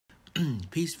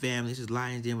Peace, family. This is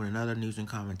Lions Den with another news and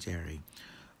commentary.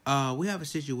 We have a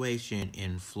situation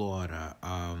in Florida.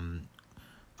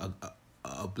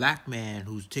 A black man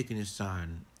who's taking his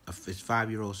son, his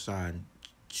 5-year-old son,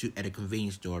 at a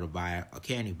convenience store to buy a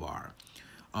candy bar.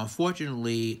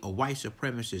 Unfortunately, a white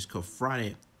supremacist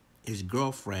confronted his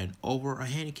girlfriend over a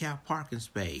handicapped parking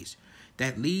space.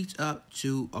 That leads up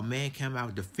to a man come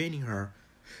out defending her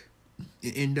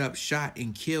and end up shot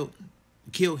and kill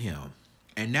him.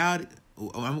 And now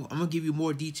I'm gonna give you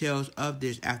more details of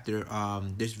this after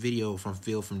this video from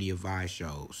Phil from the Advice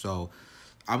Show. So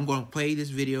I'm gonna play this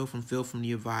video from Phil from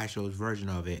the Advice Show's version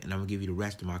of it, and I'm gonna give you the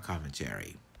rest of my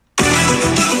commentary.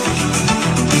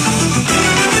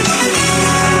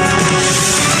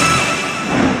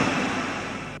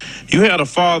 You had a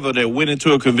father that went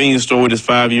into a convenience store with his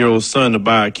 5-year-old son to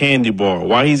buy a candy bar.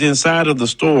 While he's inside of the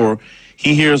store,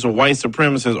 he hears a white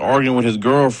supremacist arguing with his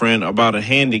girlfriend about a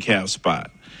handicap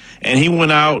spot. And he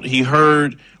went out, he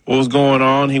heard what was going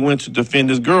on, he went to defend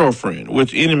his girlfriend,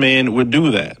 which any man would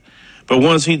do that. But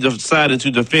once he decided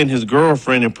to defend his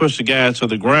girlfriend and push the guy to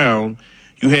the ground,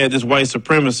 you had this white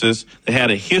supremacist that had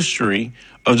a history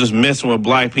of just messing with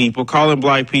black people, calling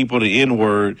black people the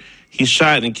N-word. He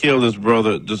shot and killed his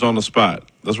brother just on the spot.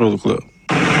 Let's roll the clip.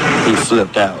 He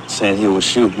flipped out, saying he would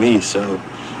shoot me. So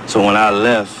when I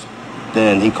left,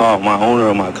 then he called my owner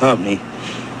of my company,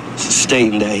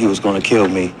 stating that he was going to kill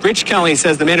me. Rich Kelly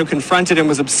says the man who confronted him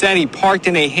was upset he parked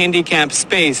in a handicapped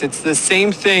space. It's the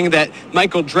same thing that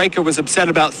Michael Draco was upset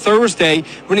about Thursday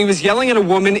when he was yelling at a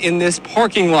woman in this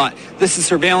parking lot. This is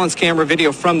surveillance camera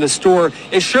video from the store.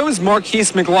 It shows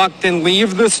Marquise McLaughlin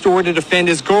leave the store to defend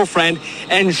his girlfriend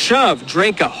and shove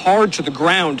Draco hard to the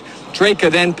ground. Draco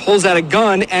then pulls out a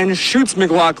gun and shoots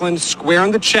McLaughlin square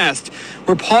in the chest.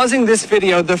 We're pausing this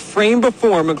video the frame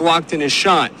before McLaughlin is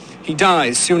shot. He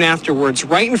dies soon afterwards,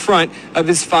 right in front of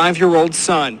his 5-year-old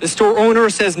son. The store owner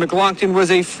says McLaughlin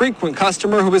was a frequent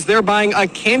customer who was there buying a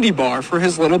candy bar for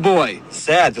his little boy.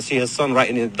 Sad to see his son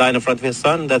die in front of his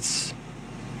son. That's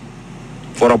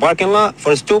for a parking lot,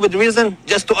 for a stupid reason,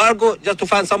 just to argue, just to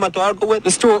find someone to argue with.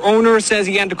 The store owner says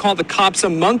he had to call the cops a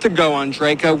month ago on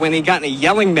Draco when he got in a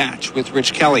yelling match with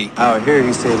Rich Kelly. Out here,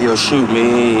 he said he'll shoot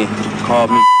me, call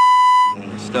me,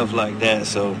 and stuff like that.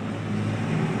 So,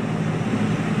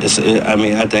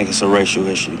 I think it's a racial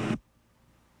issue.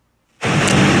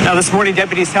 Now, this morning,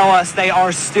 deputies tell us they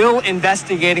are still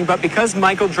investigating, but because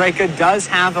Michael Draco does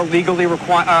have a legally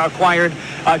acquired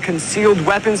concealed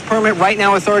weapons permit, right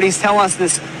now authorities tell us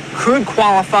this could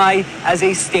qualify as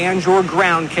a stand your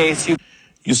ground case.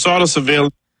 You saw the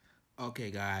surveillance. Okay,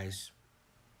 guys,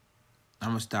 I'm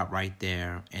going to stop right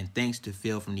there. And thanks to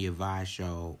Phil from the Advice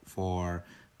Show for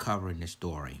covering this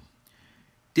story.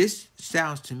 This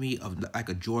sounds to me of like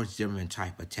a George Zimmerman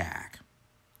type attack.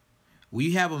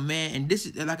 We have a man, and this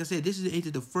is, like I said, this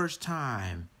is the first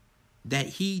time that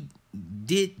he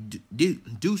did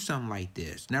do something like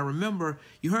this. Now, remember,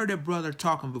 you heard that brother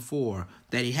talking before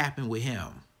that it happened with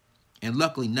him, and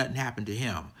luckily nothing happened to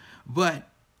him. But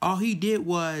all he did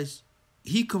was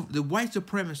the white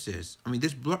supremacist. I mean,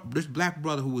 this black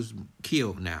brother who was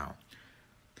killed now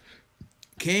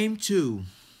came to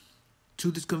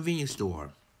this convenience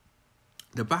store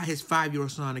to buy his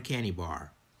 5-year-old son a candy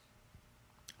bar.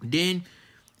 Then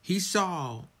he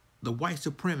saw the white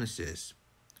supremacist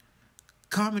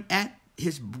coming at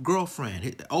his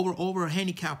girlfriend over a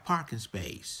handicapped parking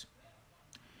space.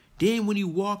 Then when he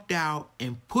walked out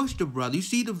and pushed the brother, you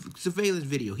see the surveillance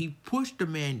video, he pushed the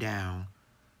man down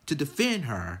to defend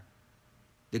her.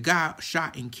 The guy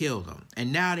shot and killed him.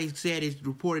 And now they said it's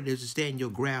reported as a stand your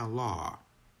ground law.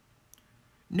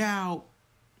 Now,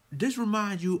 this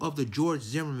reminds you of the George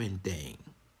Zimmerman thing,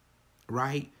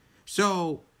 right?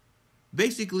 So,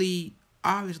 basically,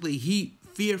 obviously, he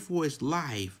feared for his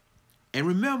life. And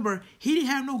remember, he didn't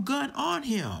have no gun on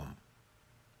him.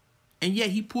 And yet,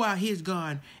 he pulled out his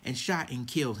gun and shot and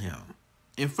killed him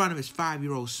in front of his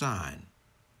 5-year-old son.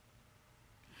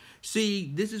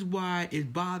 See, this is why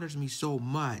it bothers me so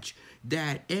much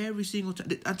that every single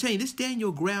time, I'm telling you, this stand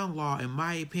your ground law, in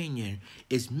my opinion,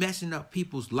 is messing up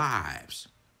people's lives.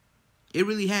 It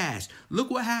really has.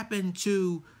 Look what happened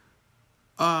to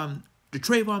the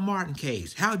Trayvon Martin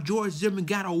case. How George Zimmerman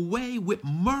got away with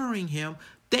murdering him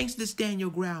thanks to stand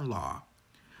your ground law.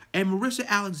 And Marissa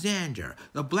Alexander,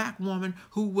 the black woman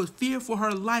who was feared for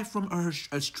her life from her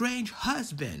estranged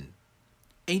husband.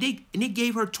 And they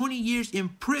gave her 20 years in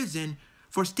prison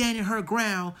for standing her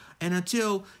ground. And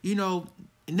until, you know,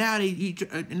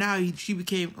 she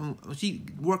became, she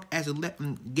worked as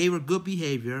gave her good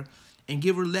behavior and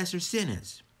give her lesser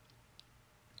sentence.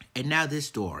 And now this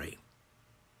story.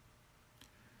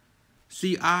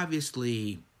 See,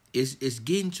 obviously, it's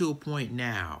getting to a point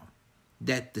now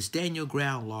that the stand your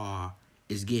ground law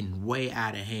is getting way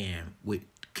out of hand with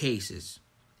cases,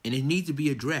 and it needs to be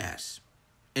addressed.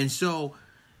 And so,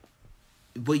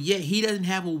 but yet he doesn't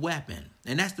have a weapon,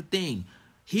 and that's the thing.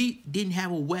 He didn't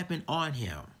have a weapon on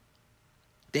him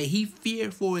that he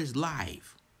feared for his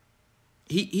life.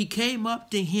 He came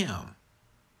up to him.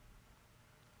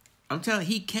 I'm telling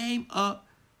you, he came up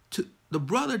to the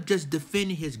brother, just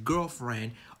defended his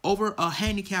girlfriend over a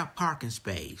handicapped parking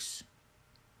space.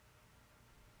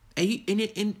 And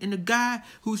the guy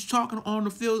who's talking on the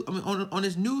field, I mean, on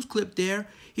his news clip there,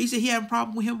 he said he had a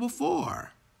problem with him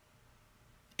before.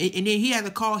 And then he had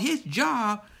to call his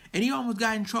job, and he almost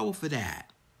got in trouble for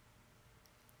that.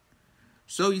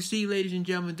 So you see, ladies and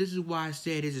gentlemen, this is why I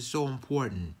said this is so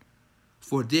important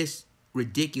for this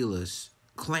ridiculous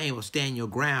claim of stand your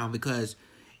ground, because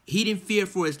he didn't fear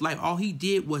for his life. All he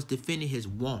did was defend his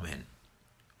woman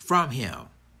from him.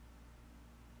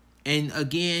 And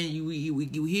again,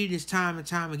 you hear this time and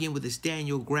time again with the stand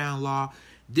your ground law.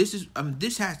 This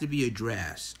has to be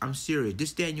addressed. I'm serious. This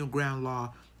stand your ground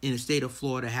law in the state of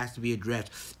Florida has to be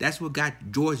addressed. That's what got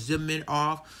George Zimmerman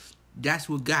off. That's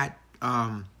what got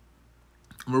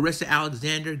Marissa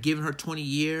Alexander, giving her 20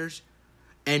 years.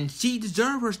 And she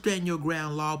deserved her stand your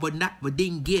ground law, but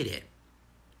didn't get it.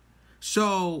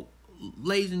 So,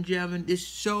 ladies and gentlemen, this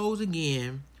shows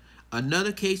again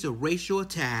another case of racial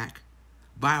attack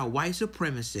by a white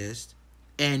supremacist,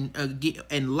 and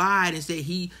lied and said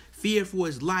he feared for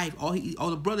his life. All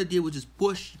the brother did was just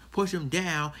push him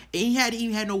down, and he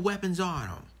even had no weapons on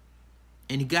him.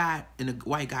 And the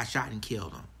white guy shot and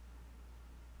killed him.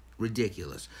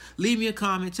 Ridiculous. Leave me a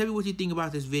comment. Tell me what you think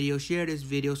about this video. Share this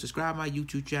video. Subscribe my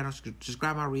YouTube channel.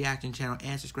 Subscribe my reaction channel.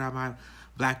 And subscribe my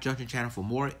Black Junction channel for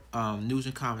more news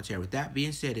and commentary. With that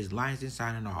being said, it's Lions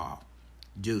signing off.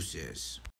 Deuces.